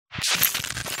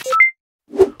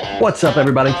What's up,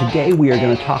 everybody? Today we are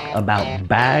going to talk about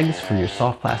bags for your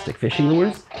soft plastic fishing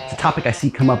lures. It's a topic I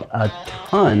see come up a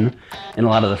ton in a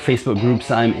lot of the Facebook groups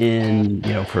I'm in,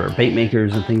 for bait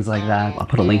makers and things like that. I'll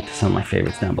put a link to some of my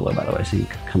favorites down below, by the way, so you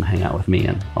can come hang out with me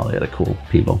and all the other cool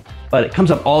people. But it comes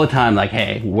up all the time, like,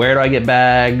 hey, where do I get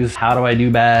bags? How do I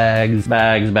do bags?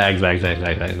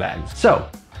 Bags. So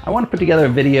I want to put together a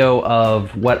video of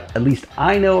what at least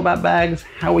I know about bags,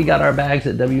 how we got our bags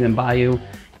at WM Bayou,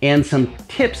 and some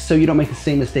tips so you don't make the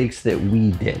same mistakes that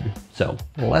we did. So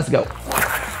let's go.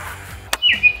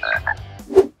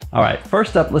 All right,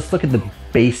 first up, let's look at the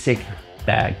basic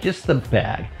bag, just the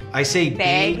bag. I say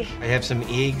bag. I have some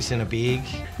eggs in a bag.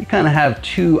 You kind of have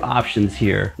two options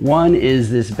here. One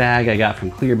is this bag I got from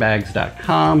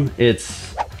clearbags.com.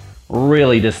 It's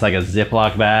really just like a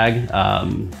Ziploc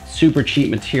bag, super cheap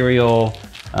material,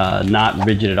 not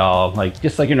rigid at all,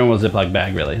 just like your normal Ziploc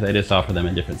bag, really. They just offer them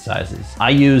in different sizes. I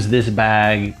use this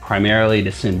bag primarily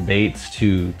to send baits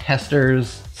to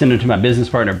testers, send them to my business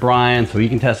partner, Brian, so he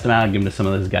can test them out, give them to some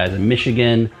of those guys in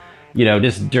Michigan,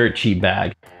 just dirt cheap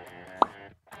bag.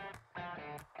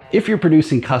 If you're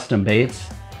producing custom baits,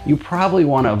 you probably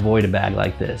want to avoid a bag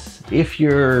like this. If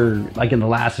you're, like in the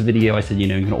last video, I said, you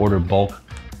can order bulk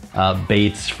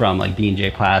baits from like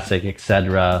D&J Plastic,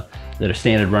 etc., that are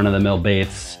standard run-of-the-mill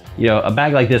baits. A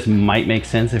bag like this might make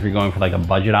sense if you're going for like a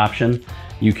budget option.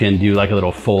 You can do like a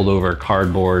little fold-over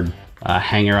cardboard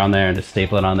hanger on there and just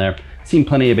staple it on there. Seen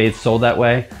plenty of baits sold that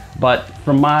way, but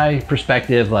from my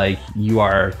perspective, you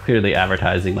are clearly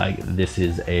advertising like this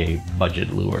is a budget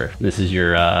lure. This is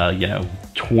your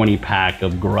 20 pack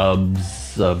of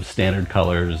grubs of standard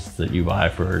colors that you buy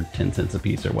for 10 cents a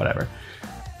piece or whatever.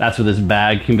 That's what this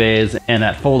bag conveys, and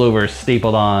that fold-over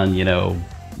stapled on,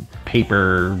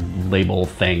 paper label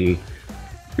thing,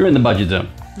 you're in the budget zone.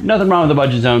 Nothing wrong with the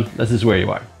budget zone. This is where you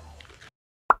are.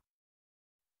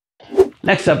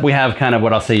 Next up, we have kind of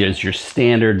what I'll say is your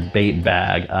standard bait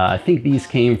bag. I think these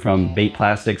came from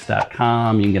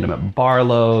baitplastics.com. You can get them at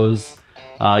Barlow's.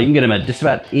 You can get them at just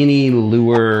about any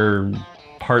lure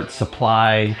part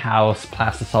supply house,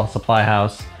 plastisol supply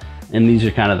house. And these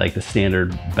are kind of like the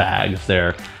standard bags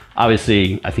there.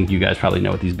 Obviously, I think you guys probably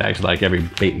know what these bags are like. Every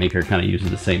bait maker kind of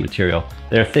uses the same material.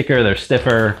 They're thicker, they're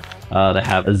stiffer. They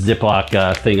have a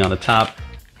Ziploc thing on the top.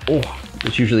 Oh,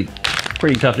 it's usually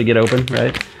pretty tough to get open,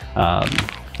 right?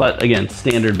 But again,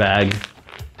 standard bag.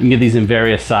 You can get these in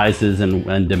various sizes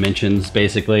and dimensions,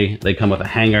 basically. They come with a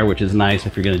hanger, which is nice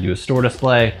if you're gonna do a store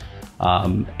display.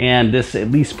 And this at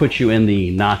least puts you in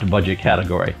the not budget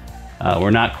category.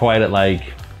 We're not quite at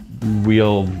like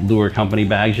real lure company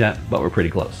bags yet, but we're pretty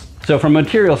close. So from a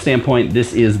material standpoint,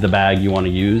 this is the bag you want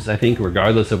to use, I think,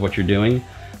 regardless of what you're doing,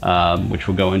 which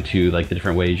we'll go into like the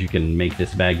different ways you can make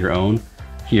this bag your own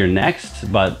here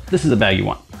next, but this is the bag you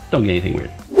want. Don't get anything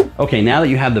weird. Okay, now that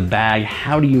you have the bag,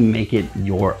 how do you make it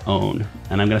your own?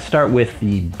 And I'm going to start with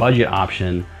the budget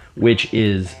option, which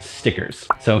is stickers.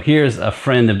 So here's a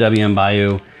friend of WM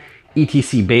Bayou,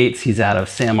 ETC Baits. He's out of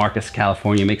San Marcos,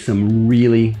 California, makes some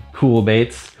really cool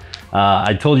baits.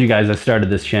 I told you guys I started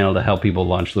this channel to help people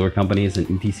launch lure companies, and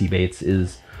ETC Baits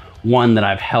is one that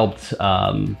I've helped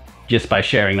just by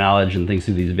sharing knowledge and things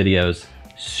through these videos.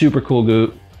 Super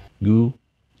cool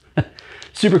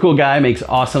super cool guy, makes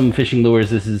awesome fishing lures.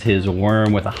 This is his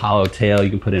worm with a hollow tail. You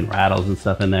can put in rattles and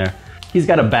stuff in there. He's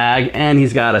got a bag and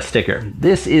he's got a sticker.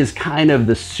 This is kind of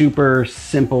the super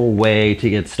simple way to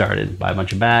get started. Buy a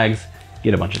bunch of bags,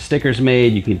 get a bunch of stickers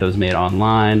made. You can get those made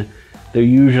online. They're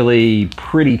usually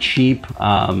pretty cheap.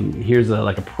 Here's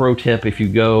like a pro tip. If you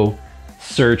go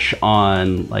search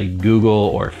on like Google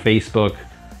or Facebook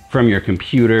from your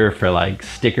computer for like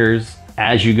stickers,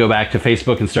 as you go back to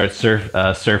Facebook and start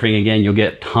surfing again, you'll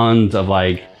get tons of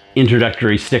like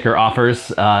introductory sticker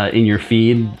offers in your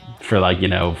feed for like,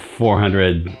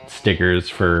 400 stickers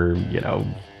for,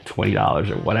 $20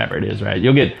 or whatever it is, right?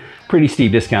 You'll get pretty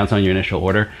steep discounts on your initial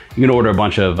order. You can order a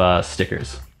bunch of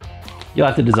stickers. You'll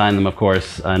have to design them, of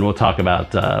course, and we'll talk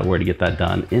about where to get that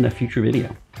done in a future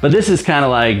video. But this is kind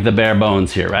of like the bare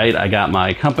bones here, right? I got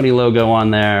my company logo on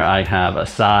there. I have a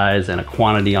size and a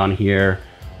quantity on here.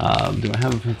 Do I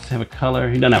have a color?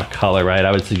 He doesn't have a color, right?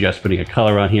 I would suggest putting a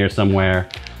color on here somewhere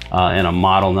and a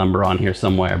model number on here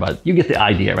somewhere, but you get the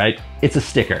idea, right? It's a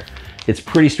sticker. It's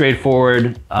pretty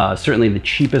straightforward. Certainly the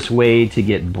cheapest way to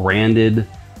get branded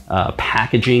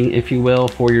packaging, if you will,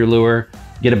 for your lure.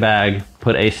 Get a bag,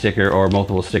 put a sticker or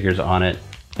multiple stickers on it,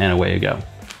 and away you go.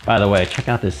 By the way, check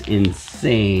out this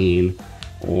insane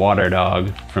water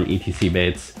dog from ETC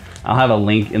Baits. I'll have a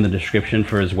link in the description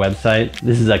for his website.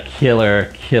 This is a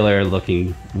killer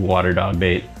looking water dog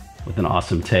bait with an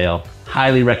awesome tail.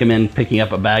 Highly recommend picking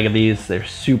up a bag of these. They're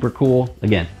super cool.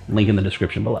 Again, link in the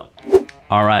description below.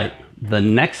 All right, the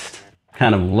next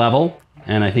kind of level,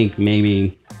 and I think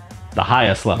maybe the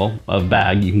highest level of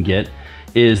bag you can get,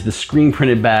 is the screen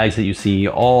printed bags that you see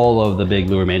all of the big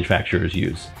lure manufacturers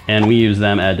use. And we use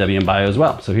them at WM Bio as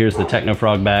well. So here's the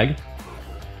Technofrog bag,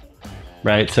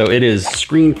 right? So it is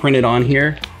screen printed on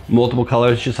here, multiple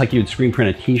colors, just like you'd screen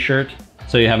print a t-shirt.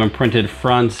 So you have them printed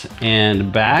front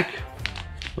and back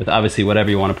with obviously whatever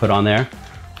you want to put on there.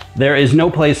 There is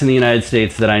no place in the United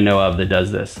States that I know of that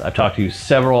does this. I've talked to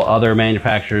several other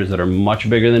manufacturers that are much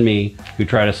bigger than me who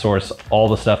try to source all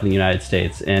the stuff in the United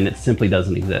States, and it simply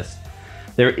doesn't exist.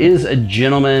 There is a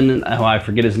gentleman, oh, I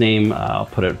forget his name, I'll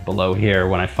put it below here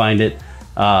when I find it,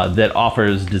 that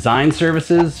offers design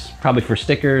services, probably for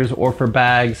stickers or for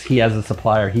bags. He has a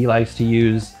supplier he likes to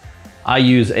use. I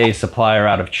use a supplier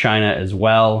out of China as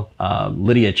well.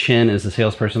 Lydia Chin is the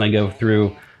salesperson I go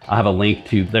through. I'll have a link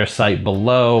to their site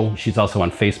below. She's also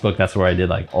on Facebook. That's where I did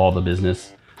like all the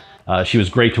business. She was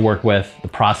great to work with. The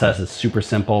process is super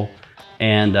simple.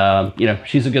 And you know,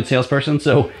 she's a good salesperson.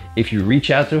 So if you reach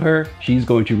out to her, she's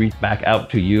going to reach back out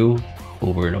to you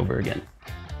over and over again.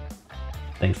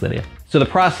 Thanks, Lydia. So the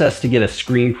process to get a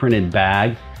screen printed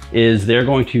bag is they're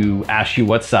going to ask you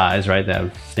what size, right? They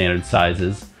have standard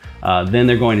sizes. Then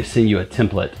they're going to send you a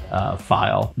template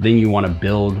file. Then you want to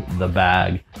build the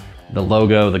bag, the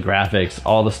logo, the graphics,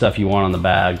 all the stuff you want on the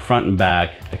bag, front and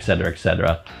back, etc.,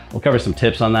 etc. We'll cover some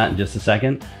tips on that in just a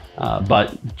second.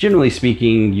 But generally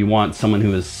speaking, you want someone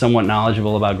who is somewhat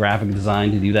knowledgeable about graphic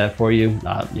design to do that for you.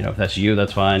 You know, if that's you,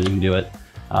 that's fine, you can do it.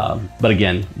 But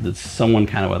again, it's someone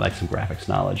kind of with like some graphics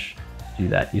knowledge to do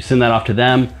that. You send that off to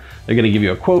them. They're going to give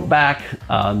you a quote back.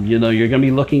 You know, you're going to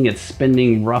be looking at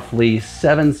spending roughly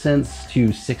 7 cents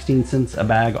to 16 cents a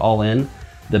bag all in.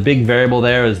 The big variable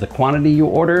there is the quantity you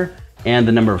order and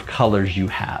the number of colors you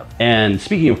have. And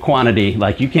speaking of quantity,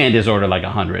 like you can't just order like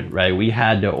 100, right? We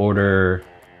had to order,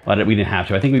 but we didn't have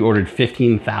to. I think we ordered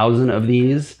 15,000 of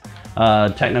these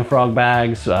Technofrog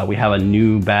bags. We have a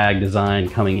new bag design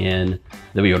coming in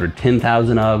that we ordered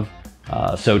 10,000 of.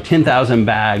 So 10,000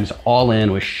 bags all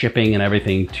in with shipping and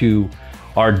everything to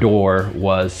our door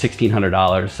was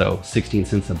 $1,600. So 16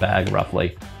 cents a bag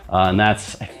roughly. And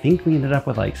that's, I think we ended up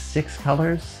with like 6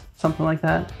 colors, something like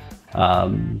that.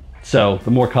 So the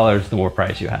more colors, the more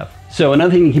price you have. So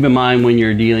another thing to keep in mind when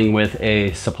you're dealing with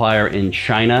a supplier in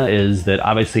China is that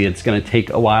obviously it's going to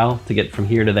take a while to get from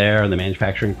here to there, the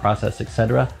manufacturing process,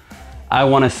 etc. I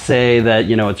want to say that,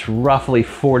 you know, it's roughly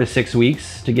 4 to 6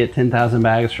 weeks to get 10,000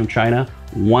 bags from China.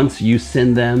 Once you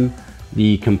send them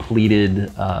the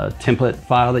completed template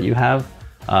file that you have,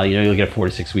 you know, you'll get 4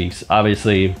 to 6 weeks.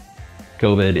 Obviously,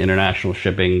 COVID, international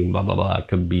shipping, blah, blah, blah,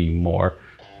 could be more.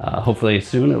 Hopefully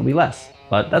soon it'll be less,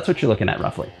 but that's what you're looking at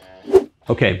roughly.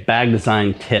 Okay, bag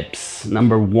design tips.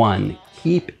 Number 1,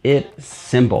 keep it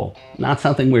simple. Not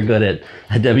something we're good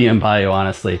at WM Bio,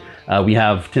 honestly. We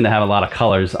tend to have a lot of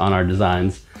colors on our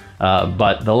designs,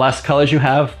 but the less colors you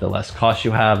have, the less cost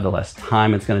you have, the less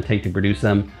time it's gonna take to produce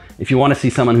them. If you wanna see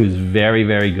someone who's very,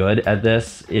 very good at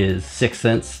this, is 6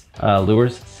 Sense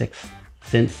Lures, 6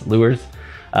 Sense Lures.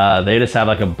 They just have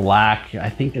like a black, I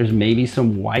think there's maybe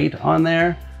some white on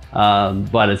there,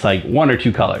 but it's like 1 or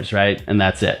 2 colors, right? And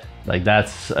that's it. Like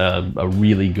that's a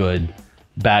really good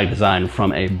bag design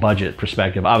from a budget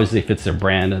perspective. Obviously it fits their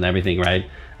brand and everything, right?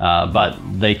 But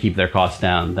they keep their costs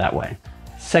down that way.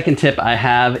 Second tip I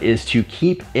have is to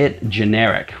keep it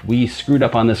generic. We screwed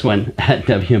up on this one at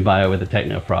WM Bio with the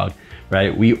Technofrog,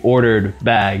 right? We ordered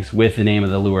bags with the name of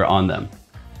the lure on them.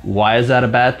 Why is that a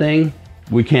bad thing?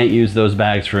 We can't use those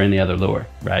bags for any other lure,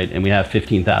 right? And we have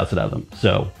 15,000 of them.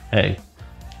 So, hey,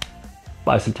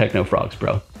 buy some Technofrogs,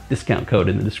 bro. Discount code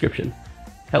in the description.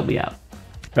 Help me out.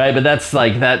 Right, but that's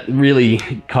like, that really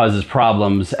causes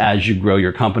problems as you grow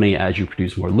your company, as you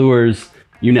produce more lures.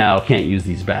 You now can't use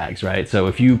these bags, right? So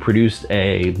if you produced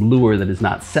a lure that is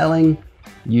not selling,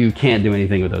 you can't do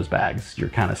anything with those bags. You're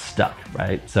kind of stuck,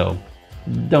 right? So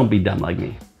don't be dumb like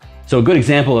me. So a good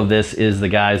example of this is the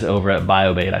guys over at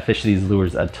BioBait. I fished these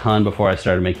lures a ton before I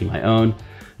started making my own.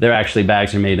 Their actually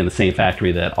bags are made in the same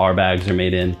factory that our bags are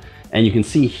made in. And you can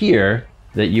see here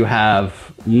that you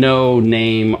have no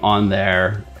name on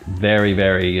there. Very,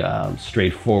 very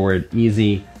straightforward,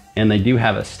 easy. And they do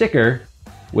have a sticker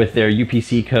with their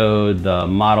UPC code, the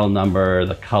model number,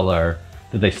 the color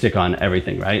that they stick on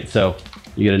everything, right? So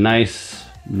you get a nice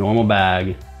normal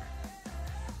bag,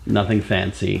 nothing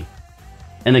fancy.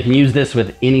 And they can use this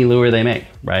with any lure they make,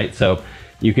 right? So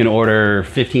you can order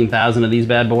 15,000 of these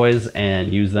bad boys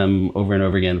and use them over and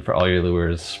over again for all your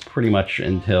lures pretty much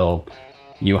until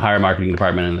you hire a marketing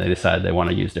department and they decide they want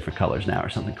to use different colors now or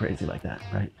something crazy like that,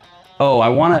 right? Oh, I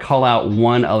want to call out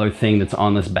one other thing that's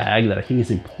on this bag that I think is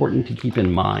important to keep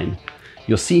in mind.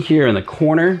 You'll see here in the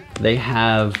corner, they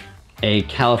have a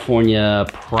California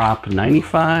Prop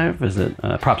 95, is it?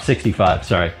 Prop 65,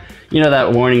 sorry. You know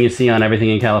that warning you see on everything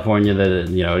in California that,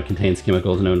 you know, it contains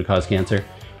chemicals known to cause cancer,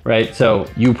 right? So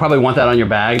you probably want that on your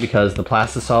bag because the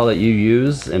plastisol that you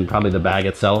use and probably the bag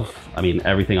itself, I mean,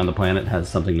 everything on the planet has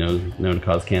something known to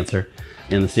cause cancer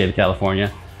in the state of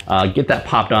California. Get that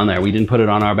popped on there. We didn't put it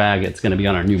on our bag. It's gonna be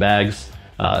on our new bags.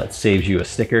 It saves you a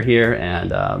sticker here,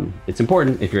 and it's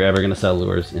important if you're ever gonna sell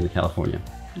lures into California.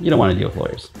 You don't wanna deal with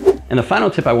lawyers. And the final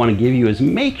tip I wanna give you is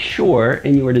make sure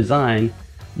in your design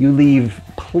you leave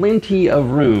plenty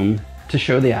of room to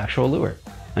show the actual lure.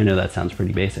 I know that sounds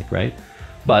pretty basic, right?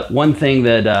 But one thing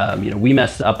that you know, we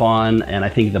messed up on, and I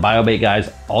think the BioBait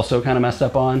guys also kind of messed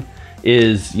up on,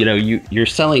 is, you know, you're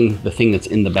selling the thing that's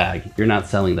in the bag. You're not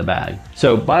selling the bag.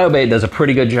 So BioBait does a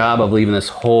pretty good job of leaving this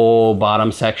whole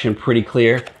bottom section pretty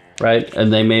clear, right?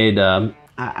 And they made,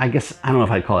 I guess, I don't know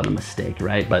if I'd call it a mistake,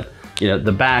 right? But, you know,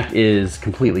 the back is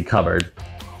completely covered,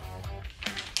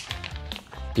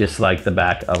 just like the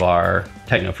back of our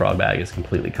Technofrog bag is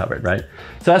completely covered, right?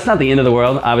 So that's not the end of the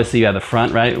world. Obviously you have the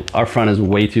front, right? Our front is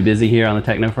way too busy here on the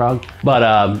Technofrog. But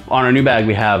on our new bag,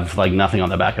 we have like nothing on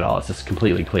the back at all. It's just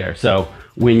completely clear. So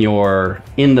when you're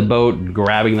in the boat,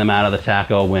 grabbing them out of the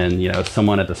tackle, when, you know,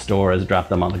 someone at the store has dropped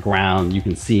them on the ground, you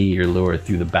can see your lure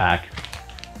through the back,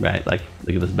 right? Like,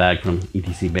 look at this bag from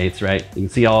ETC Baits, right? You can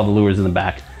see all the lures in the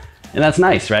back. And that's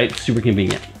nice, right? Super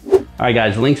convenient. All right,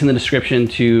 guys, links in the description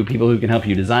to people who can help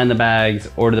you design the bags,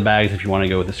 order the bags if you want to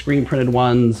go with the screen printed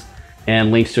ones,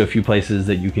 and links to a few places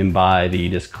that you can buy the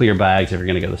just clear bags if you're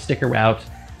going to go the sticker route,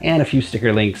 and a few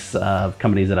sticker links of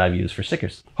companies that I've used for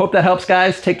stickers. Hope that helps,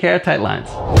 guys. Take care. Tight lines.